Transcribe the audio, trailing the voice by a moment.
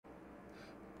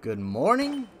Good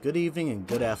morning, good evening, and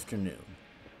good afternoon.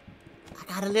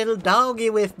 I got a little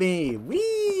doggy with me.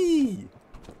 Whee!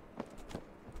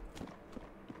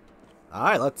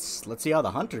 Alright, let's see how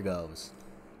the hunter goes.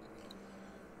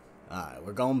 Alright,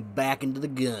 we're going back into the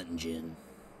Gungeon.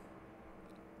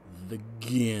 The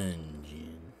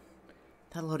Gungeon.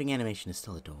 That loading animation is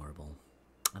still adorable.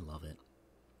 I love it.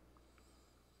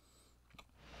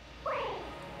 I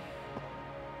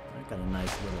got a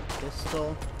nice little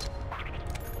pistol.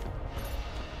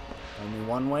 Only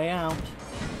one way out.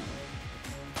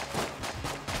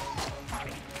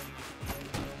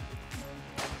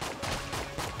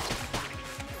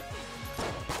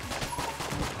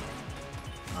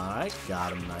 Alright,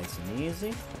 got him nice and easy.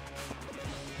 Look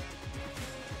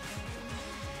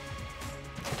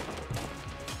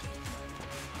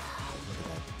at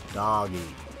that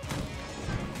doggy.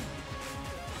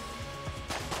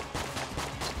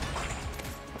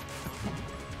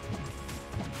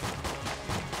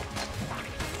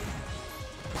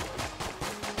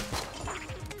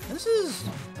 This is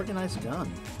a pretty nice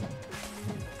gun.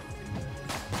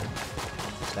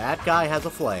 That guy has a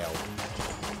flail.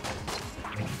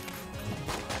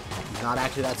 He's not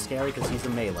actually that scary because he's a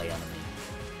melee enemy.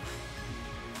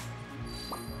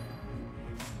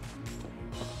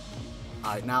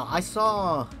 Alright, now I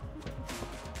saw...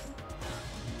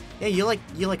 Yeah, you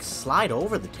like slide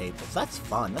over the tables. That's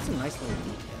fun. That's a nice little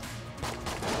detail.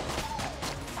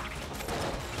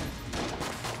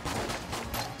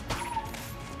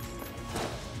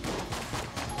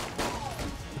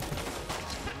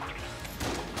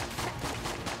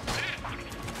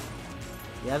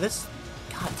 Yeah, this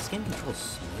game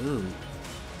control's smooth.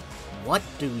 What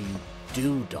do you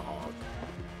do, dog?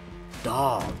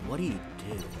 Dog, what do you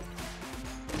do?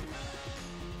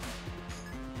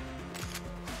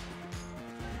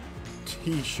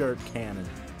 T-shirt cannon.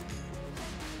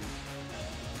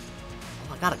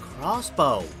 Oh, I got a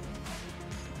crossbow.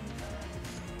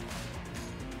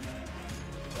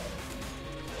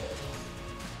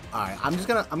 Alright, I'm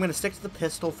gonna stick to the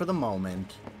pistol for the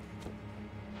moment.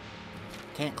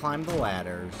 Can't climb the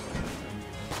ladders,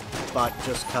 but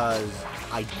just cause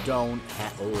I don't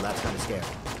have... Oh, that's kind of scary.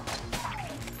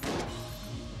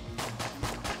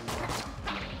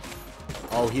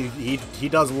 Oh, he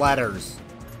does letters.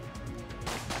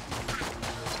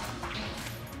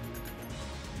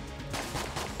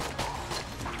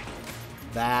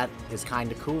 That is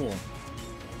kind of cool.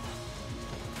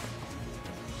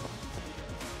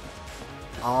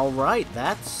 All right,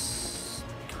 that's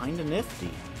kind of nifty.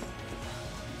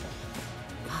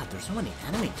 There's so many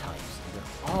enemy types.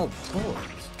 They're all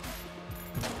bullets.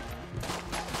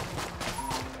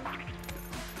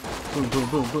 Boom, boom,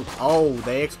 boom, boom. Oh,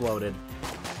 they exploded.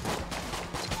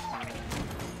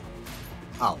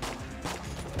 Oh.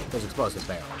 Those explosive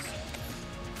barrels.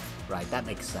 Right, that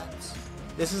makes sense.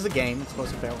 This is a game.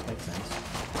 Explosive barrels make sense.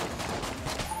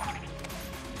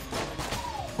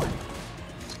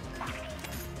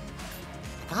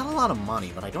 Got a lot of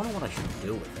money, but I don't know what I should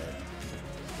do with it.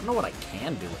 I don't know what I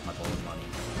can do with my bullet money.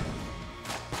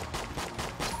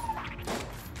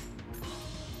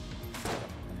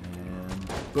 And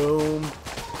boom.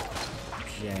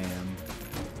 Jam.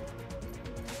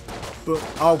 Boom.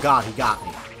 Oh god, he got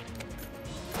me.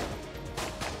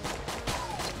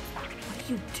 What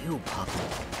do you do,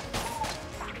 puppy?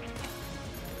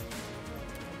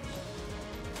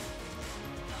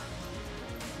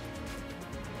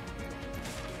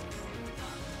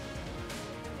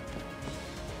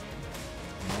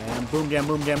 Boom jam,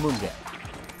 boom jam, boom jam.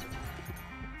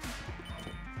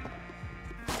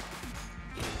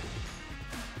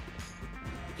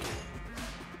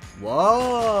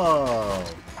 Whoa!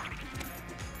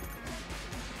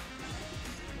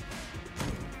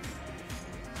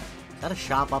 Is that a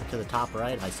shop up to the top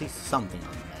right? I see something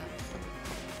on the map.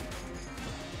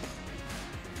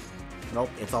 Nope,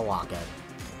 it's a locket.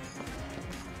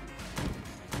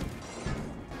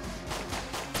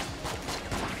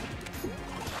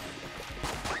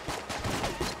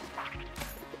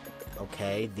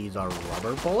 Okay, these are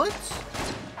rubber bullets?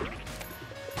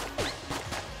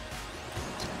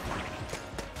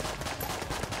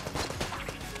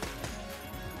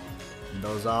 And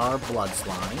those are blood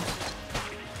slimes.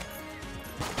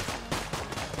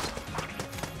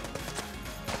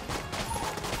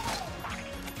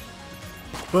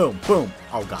 Boom, boom.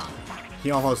 Oh god.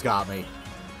 He almost got me.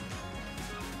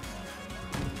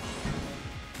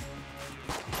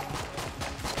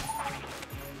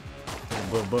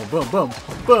 Boom, boom, boom, boom,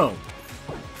 boom!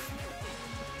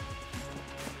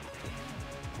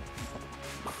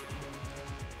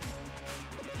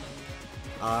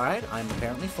 Alright, I'm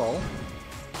apparently full.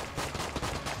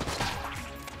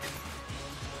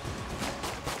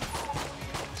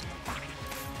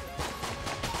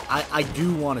 I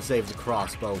do want to save the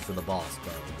crossbow for the boss,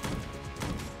 though.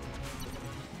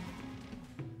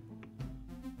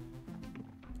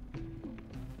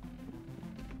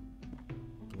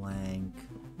 Blank.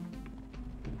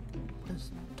 What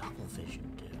does double vision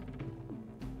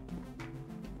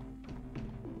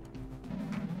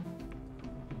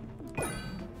do?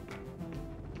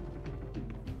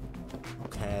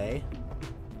 Okay.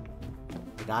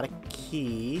 I got a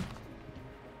key.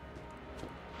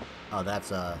 Oh,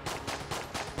 that's a...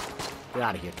 Get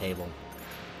out of here, table.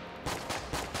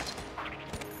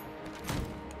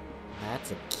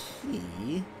 That's a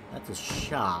key. That's a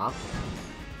shop.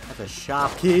 That's a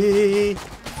shop key.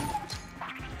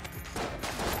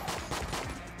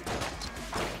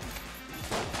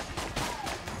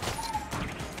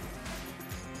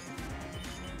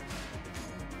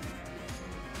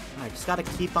 Alright, just gotta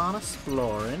keep on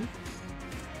exploring.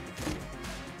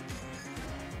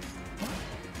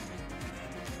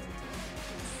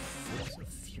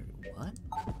 What?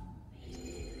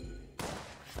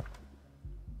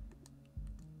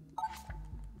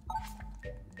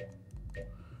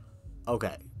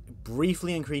 Okay.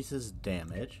 Briefly increases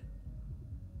damage.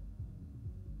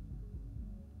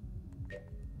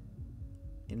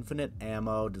 Infinite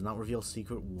ammo. Does not reveal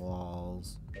secret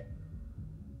walls.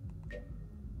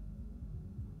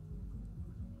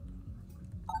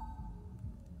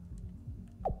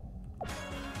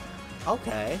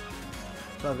 Okay.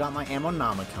 So I've got my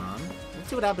Ammonomicon. Let's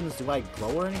see what happens. Do I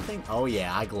glow or anything? Oh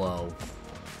yeah, I glow.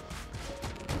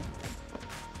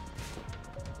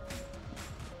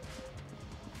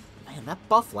 Man, that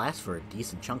buff lasts for a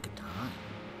decent chunk of time.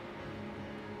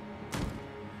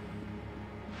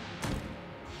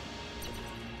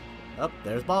 Oh,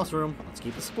 there's boss room. Let's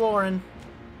keep exploring.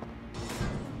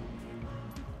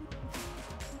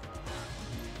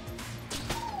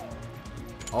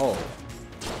 Oh.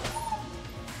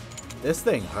 This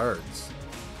thing hurts.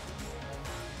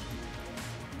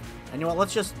 And you know what?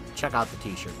 Let's just check out the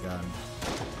t-shirt gun.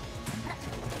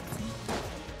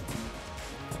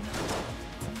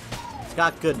 It's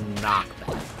got good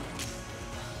knockback.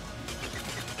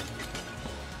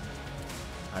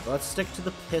 Alright, let's stick to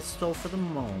the pistol for the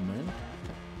moment.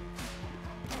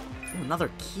 Ooh, another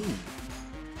key.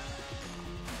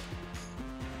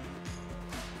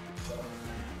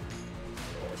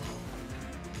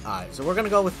 Alright, so we're gonna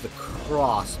go with the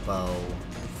crossbow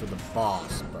for the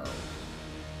boss bow.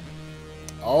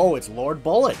 Oh, it's Lord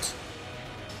Bullet!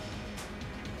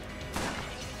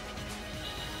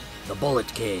 The Bullet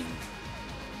King.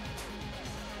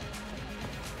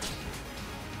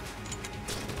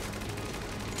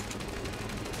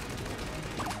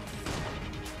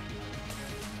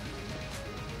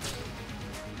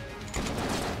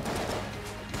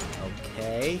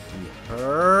 Okay, he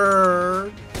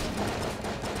heard.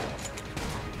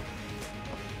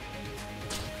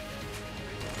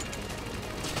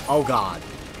 Oh god.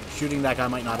 Shooting that guy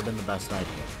might not have been the best idea.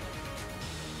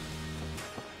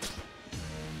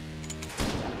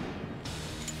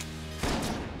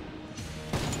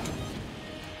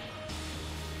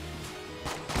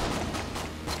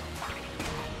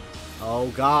 Oh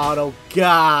god, oh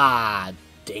god!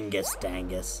 Dingus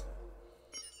dangus.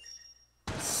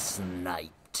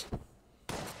 Sniped.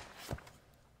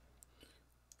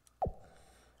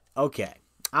 Okay.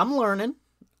 I'm learning.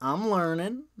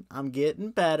 I'm getting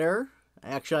better.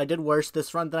 Actually, I did worse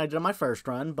this run than I did on my first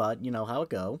run, but you know how it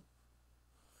go.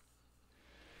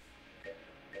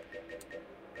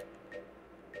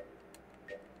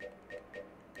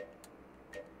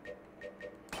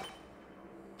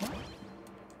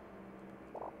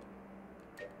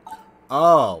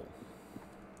 Oh.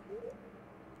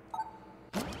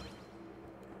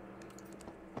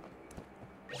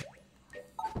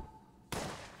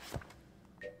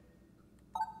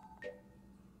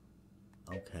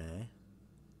 Okay.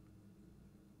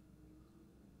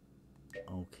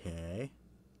 Okay.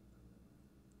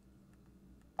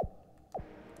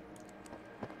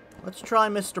 Let's try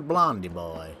Mr. Blondie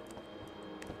Boy.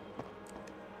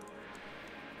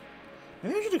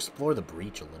 Maybe I should explore the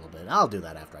breach a little bit. I'll do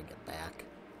that after I get back.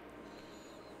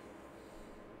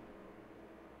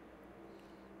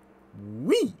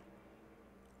 Wee!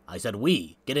 I said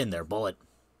wee. Get in there, Bullet.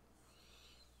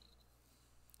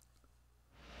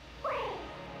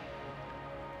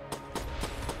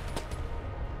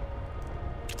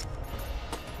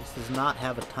 This does not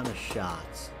have a ton of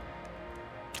shots.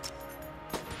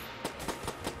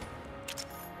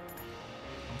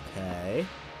 Okay.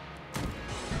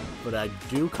 But I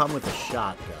do come with a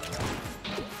shotgun.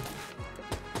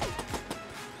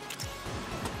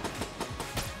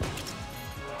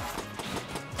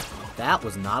 That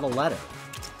was not a letter.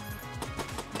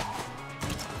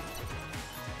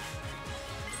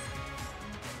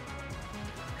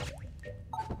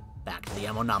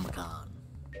 Monomicon.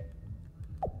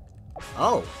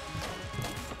 Oh!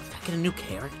 Did I get a new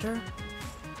character?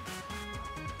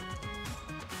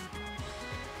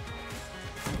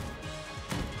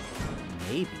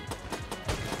 Maybe.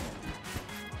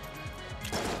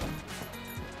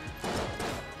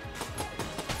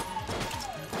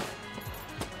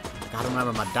 Gotta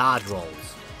remember my dodge rolls.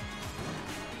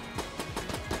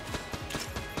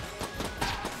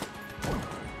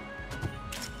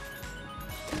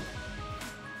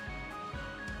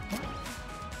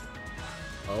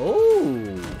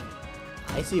 Oh!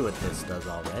 I see what this does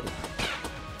already.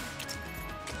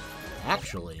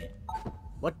 Actually,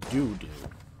 what do?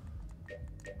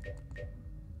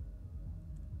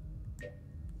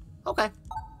 Okay.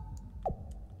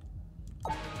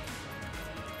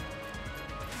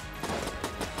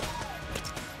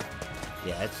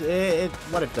 Yeah, it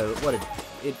what it do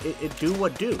it do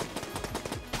what do.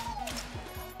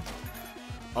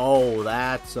 Oh,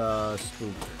 that's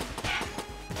spook.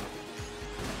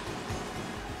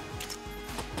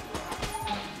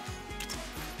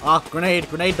 Ah,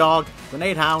 grenade dog,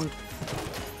 grenade hound.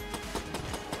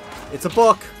 It's a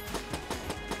book.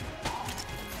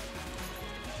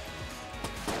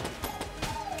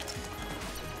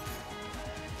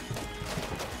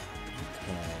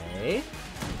 Okay.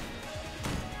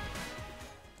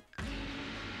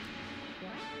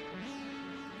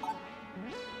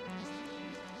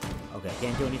 Okay,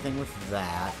 can't do anything with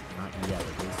that. Not yet,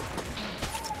 at least.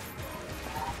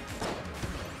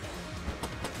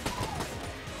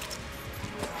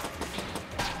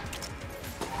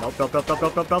 Nope. Got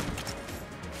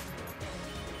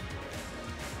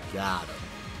him.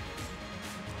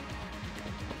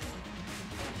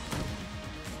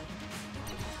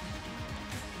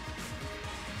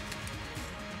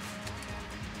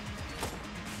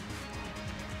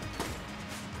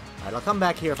 Alright, I'll come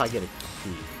back here if I get a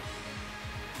key.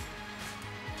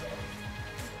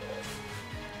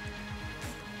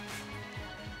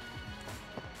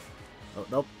 Oh,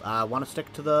 nope. I want to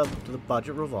stick to the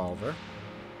budget revolver.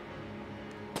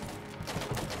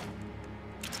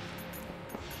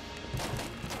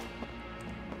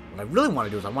 What I really want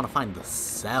to do is I want to find the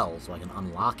cell so I can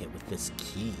unlock it with this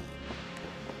key.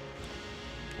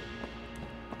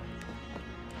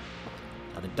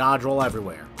 Got a dodge roll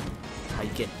everywhere. How you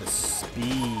get the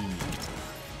speed.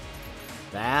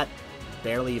 That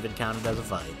barely even counted as a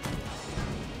fight.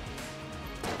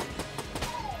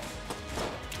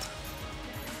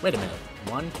 Wait a minute.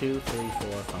 1, 2, 3,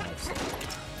 4, 5, 6.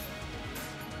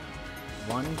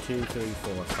 1, 2, 3,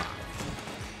 4, 5.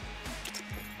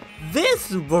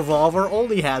 This revolver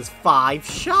only has 5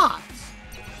 shots!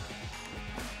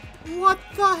 What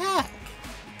the heck?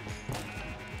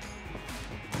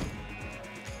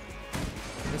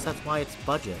 I guess that's why it's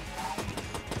budget.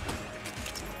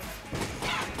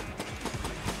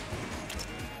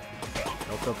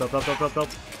 Nope.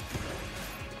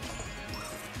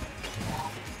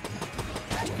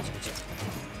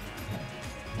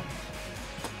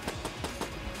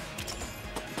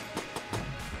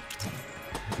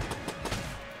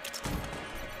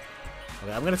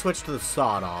 Okay, I'm gonna switch to the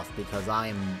sawed-off because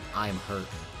I'm hurting.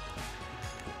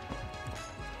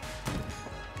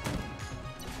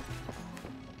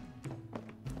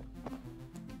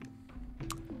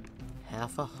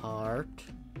 Half a heart.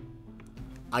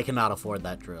 I cannot afford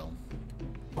that drill.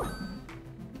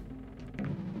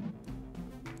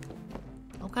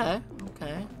 Okay.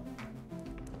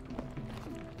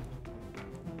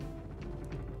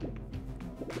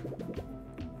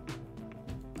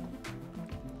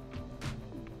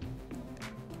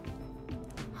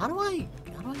 How do I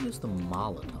use the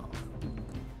Molotov?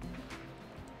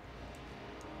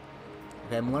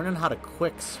 Okay, I'm learning how to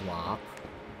quick swap.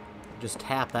 Just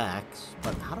tap X,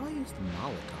 but how do I use the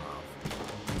Molotov?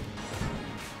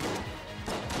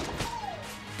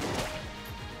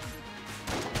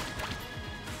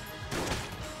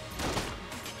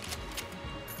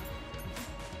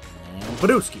 And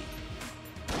Badooski.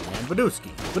 And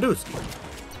Badooski.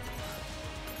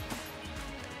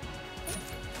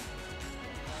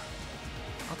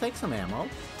 I'll take some ammo.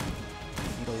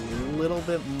 Need a little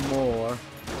bit more.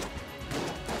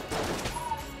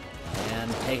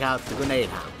 And take out the grenade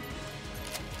hound.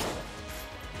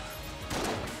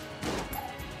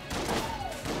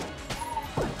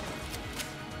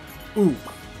 Ooh,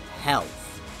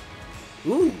 health.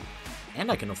 Ooh,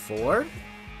 and I can afford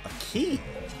a key.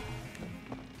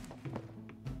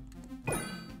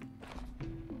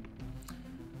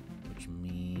 Which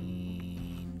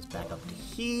means back up to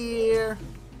here.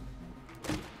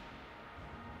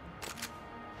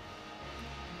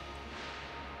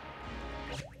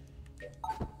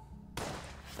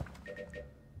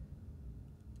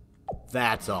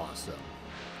 That's awesome.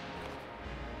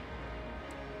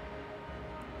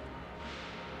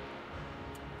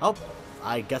 Oh,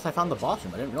 I guess I found the boss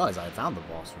room. I didn't realize I had found the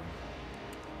boss room.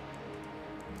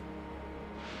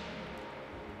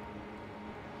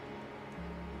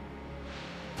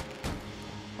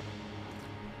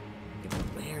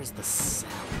 Where's the cell?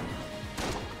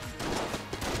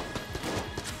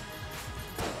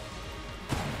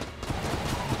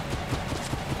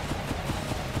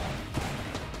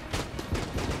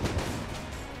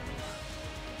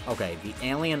 Okay, the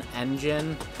alien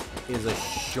engine is a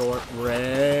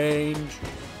short-range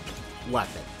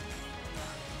weapon.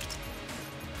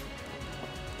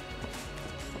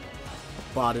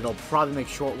 But it'll probably make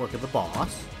short work of the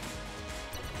boss.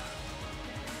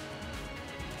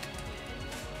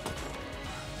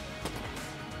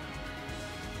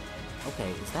 Okay,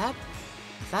 is that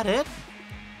it?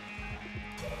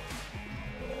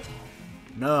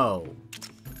 No.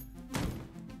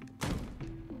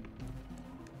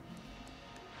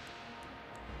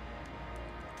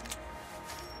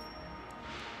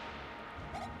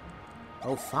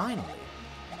 Oh, finally.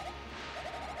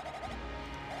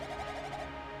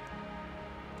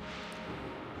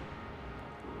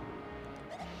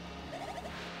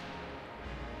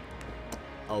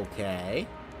 Okay.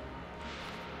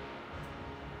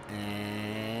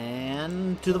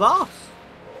 And to the boss.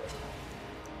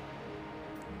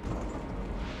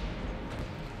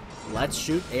 Let's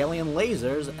shoot alien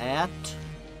lasers at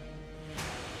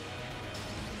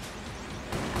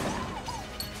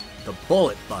the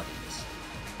bullet buddies.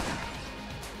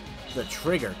 The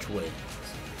trigger twins.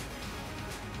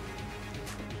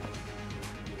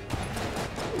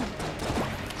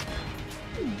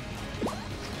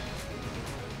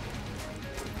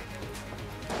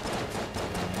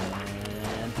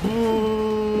 And boo!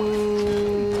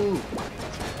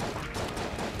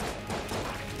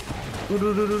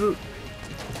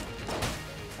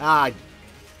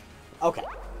 Okay.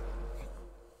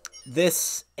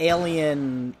 This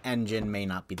alien engine may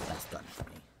not be the best gun for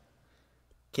me.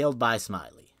 Killed by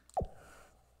Smiley.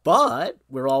 But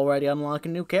we're already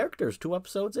unlocking new characters 2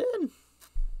 episodes in.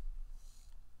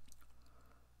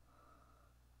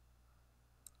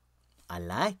 I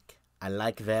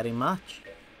like very much.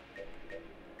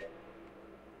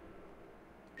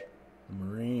 The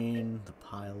Marine, the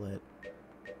pilot.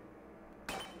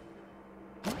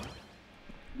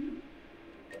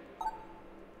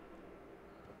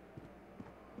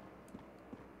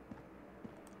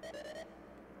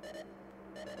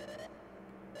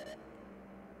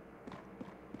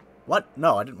 What?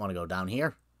 No, I didn't want to go down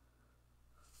here.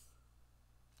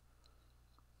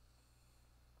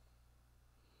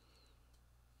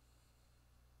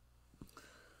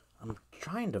 I'm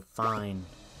trying to find...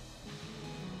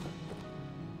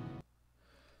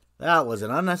 That was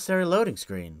an unnecessary loading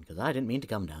screen, because I didn't mean to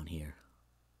come down here.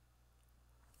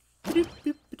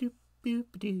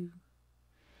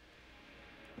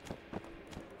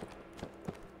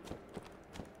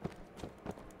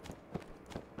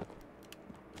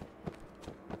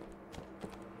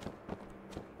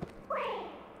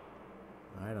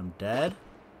 Alright, I'm dead.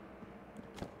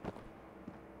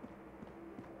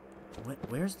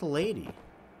 Where's the lady?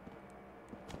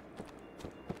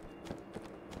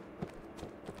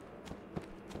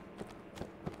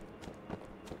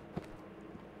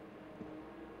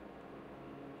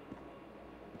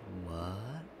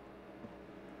 What?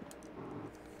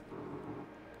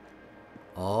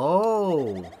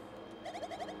 Oh!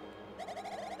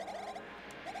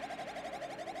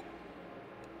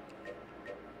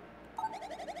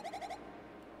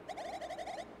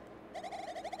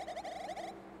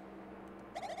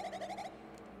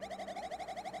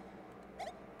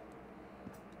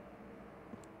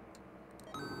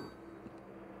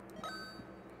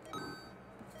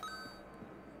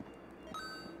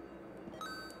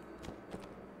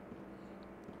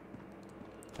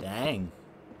 Dang.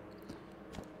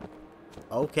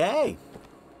 Okay.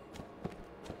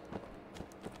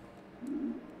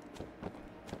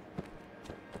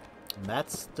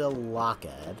 That's still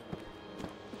Lockhead.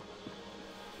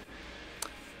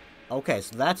 Okay,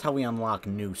 so that's how we unlock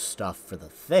new stuff for the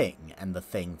thing, and the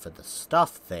thing for the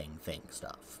stuff thing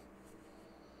stuff.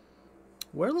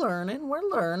 We're learning, we're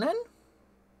learning.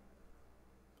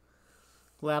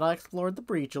 Glad I explored the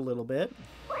breach a little bit.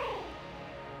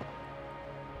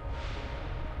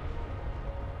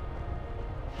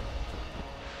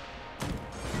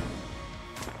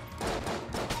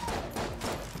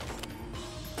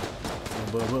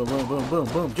 Boom, boom, boom, boom, boom,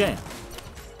 boom, jam.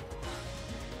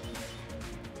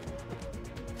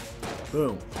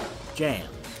 Boom, jam.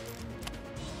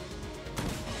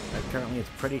 currently it's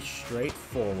pretty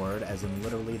straightforward, as in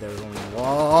literally there's only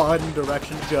one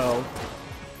direction to go.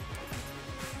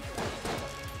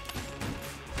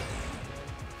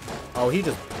 Oh, he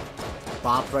just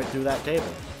bopped right through that table.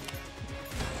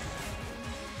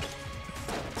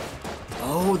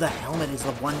 Oh, the helmet is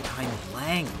the one-time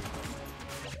blank.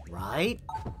 Right?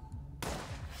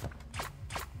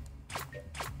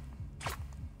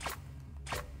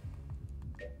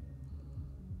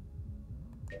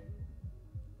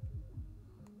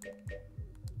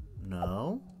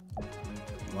 No?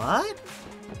 What?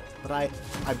 But I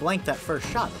blanked that first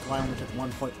shot. That's why I only took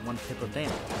 1.1 tip of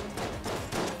damage.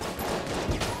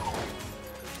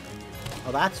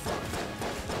 Oh, that's fun.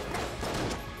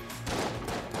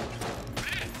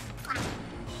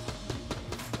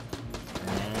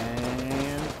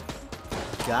 And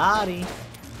got him.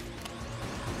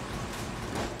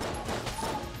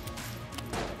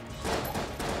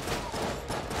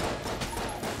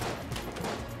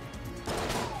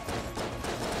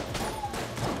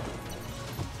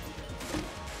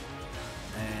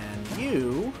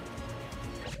 You,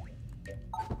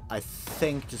 I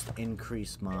think, just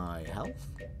increase my health.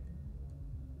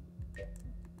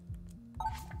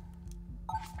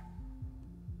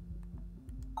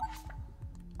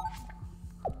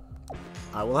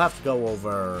 I will have to go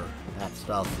over that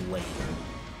stuff later.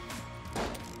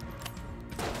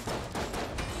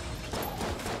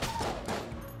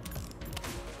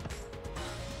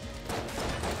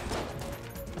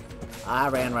 I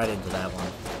ran right into that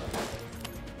one.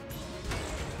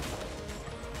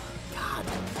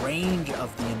 The range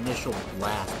of the initial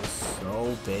blast was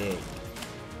so big.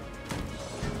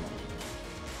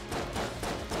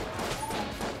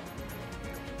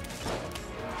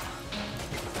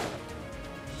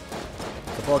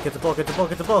 It's a book, it's a book, it's a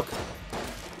book, it's a book!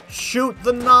 Shoot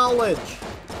the knowledge!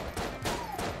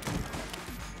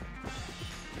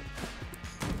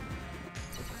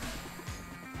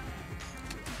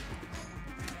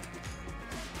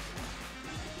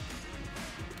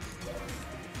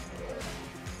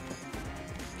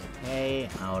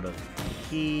 Out of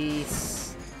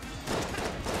peace.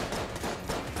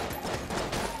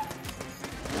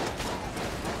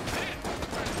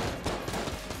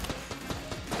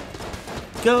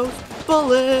 Ghost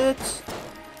bullets!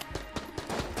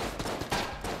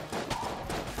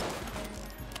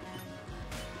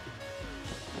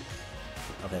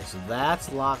 Okay, so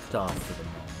that's locked off for the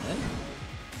moment.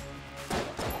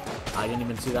 I didn't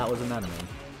even see that was an enemy.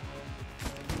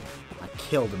 I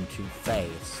killed him too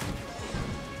fast.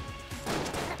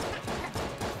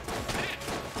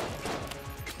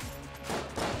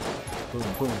 Boom,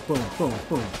 boom, boom, boom,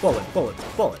 boom. Bullet, bullet,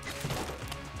 bullet.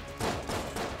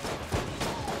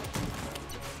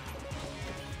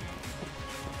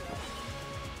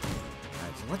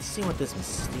 Alright, so let's see what this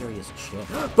mysterious chick...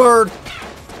 Bird!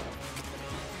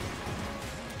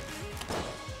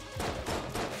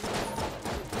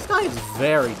 This guy is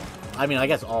very... I mean, I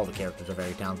guess all the characters are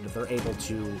very talented if they're able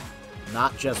to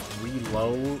not just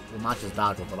reload... Well, not just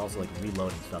dodge roll, but also, like,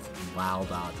 reloading stuff while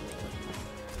dodge rolling.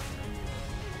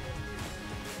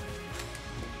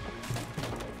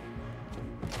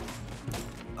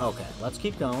 Okay, let's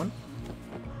keep going.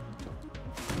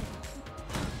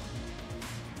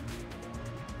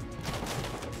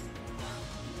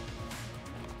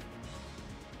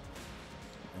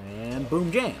 And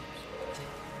boom jams. Is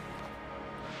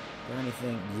there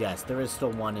anything? Yes, there is still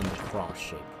one in the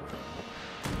cross-shaped room.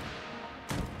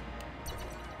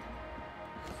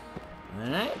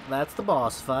 Alright, that's the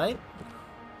boss fight.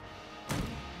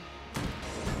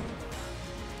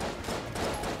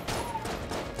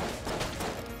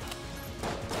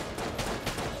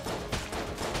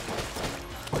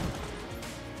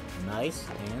 Nice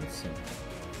and simple.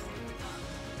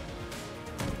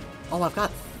 Oh, I've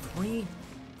got 3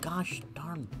 gosh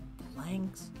darn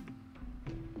blanks.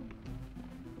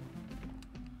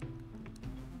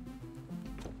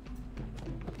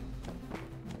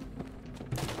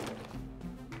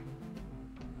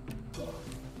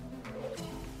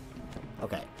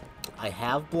 Okay, I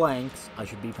have blanks. I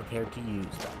should be prepared to use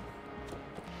them.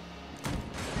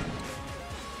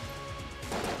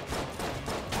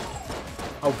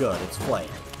 Oh good, it's Flame.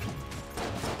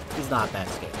 He's not that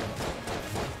scary.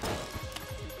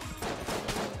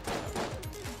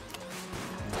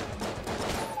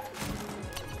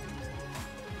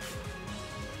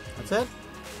 That's it?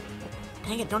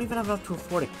 Dang it, don't even have enough to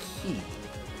afford a key.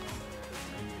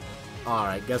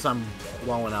 Alright, guess I'm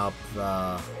blowing up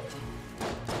the...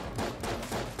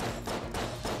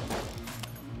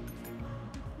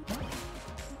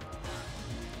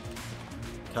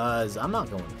 Because I'm not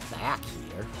going back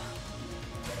here.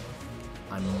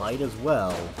 I might as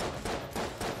well.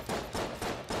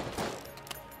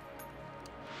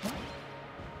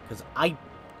 Because I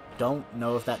don't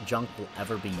know if that junk will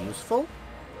ever be useful.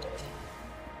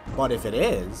 But if it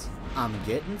is, I'm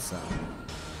getting some.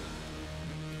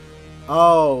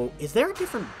 Oh, is there a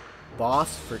different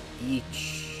boss for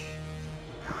each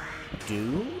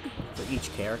dude? For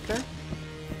each character?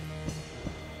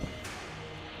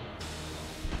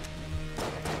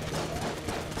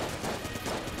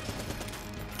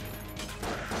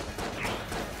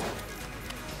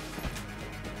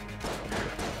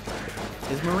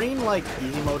 Is Marine, like,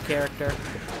 easy mode character?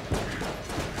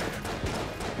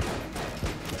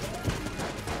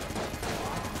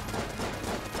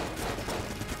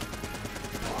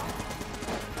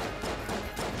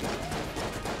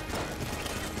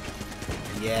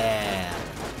 Yeah.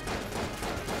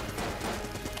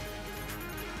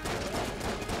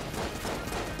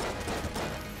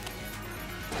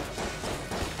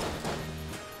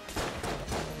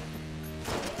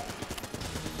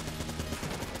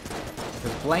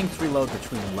 Because blanks reload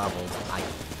between levels, I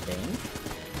think.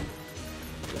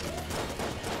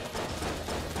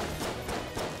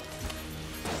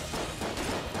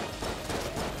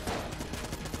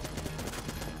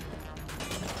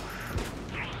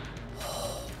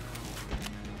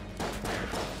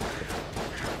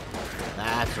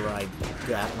 That's right,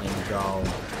 Gatling go.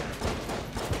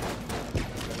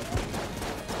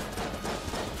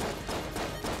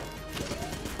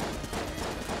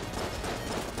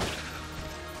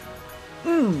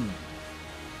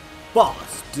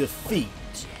 Boss defeat.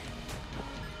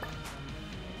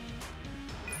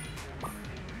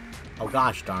 Oh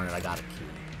gosh darn it, I got a key.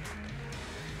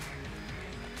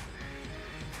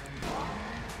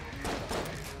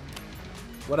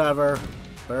 Whatever.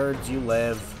 Birds, you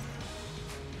live.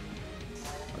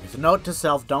 Okay, so note to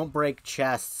self, don't break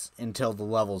chests until the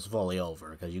level's fully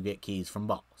over, because you get keys from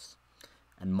boss.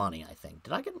 And money, I think.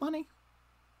 Did I get money?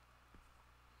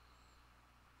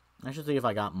 I should see if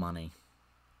I got money.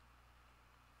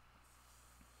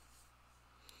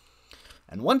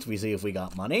 And once we see if we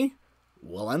got money,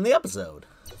 we'll end the episode.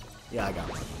 Yeah, I got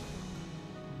money.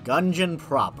 Gungeon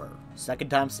proper. Second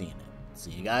time seeing it.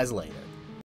 See you guys later.